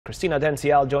Christina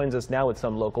Dencial joins us now with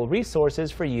some local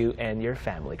resources for you and your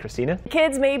family. Christina?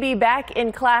 Kids may be back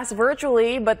in class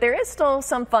virtually, but there is still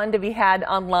some fun to be had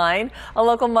online. A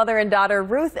local mother and daughter,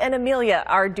 Ruth and Emilia,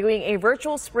 are doing a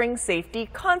virtual spring safety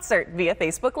concert via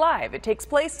Facebook Live. It takes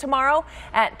place tomorrow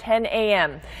at 10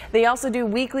 a.m. They also do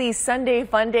weekly Sunday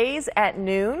Fundays at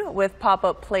noon with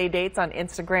pop-up play dates on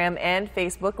Instagram and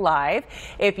Facebook Live.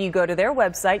 If you go to their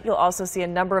website, you'll also see a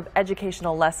number of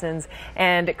educational lessons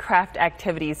and craft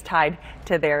activities tied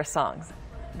to their songs.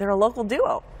 They're a local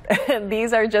duo.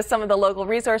 These are just some of the local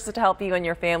resources to help you and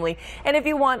your family. And if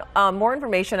you want more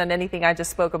information on anything I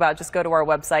just spoke about, just go to our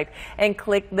website and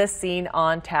click the Scene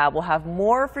On tab. We'll have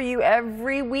more for you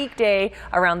every weekday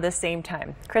around this same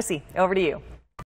time. Chrissy, over to you.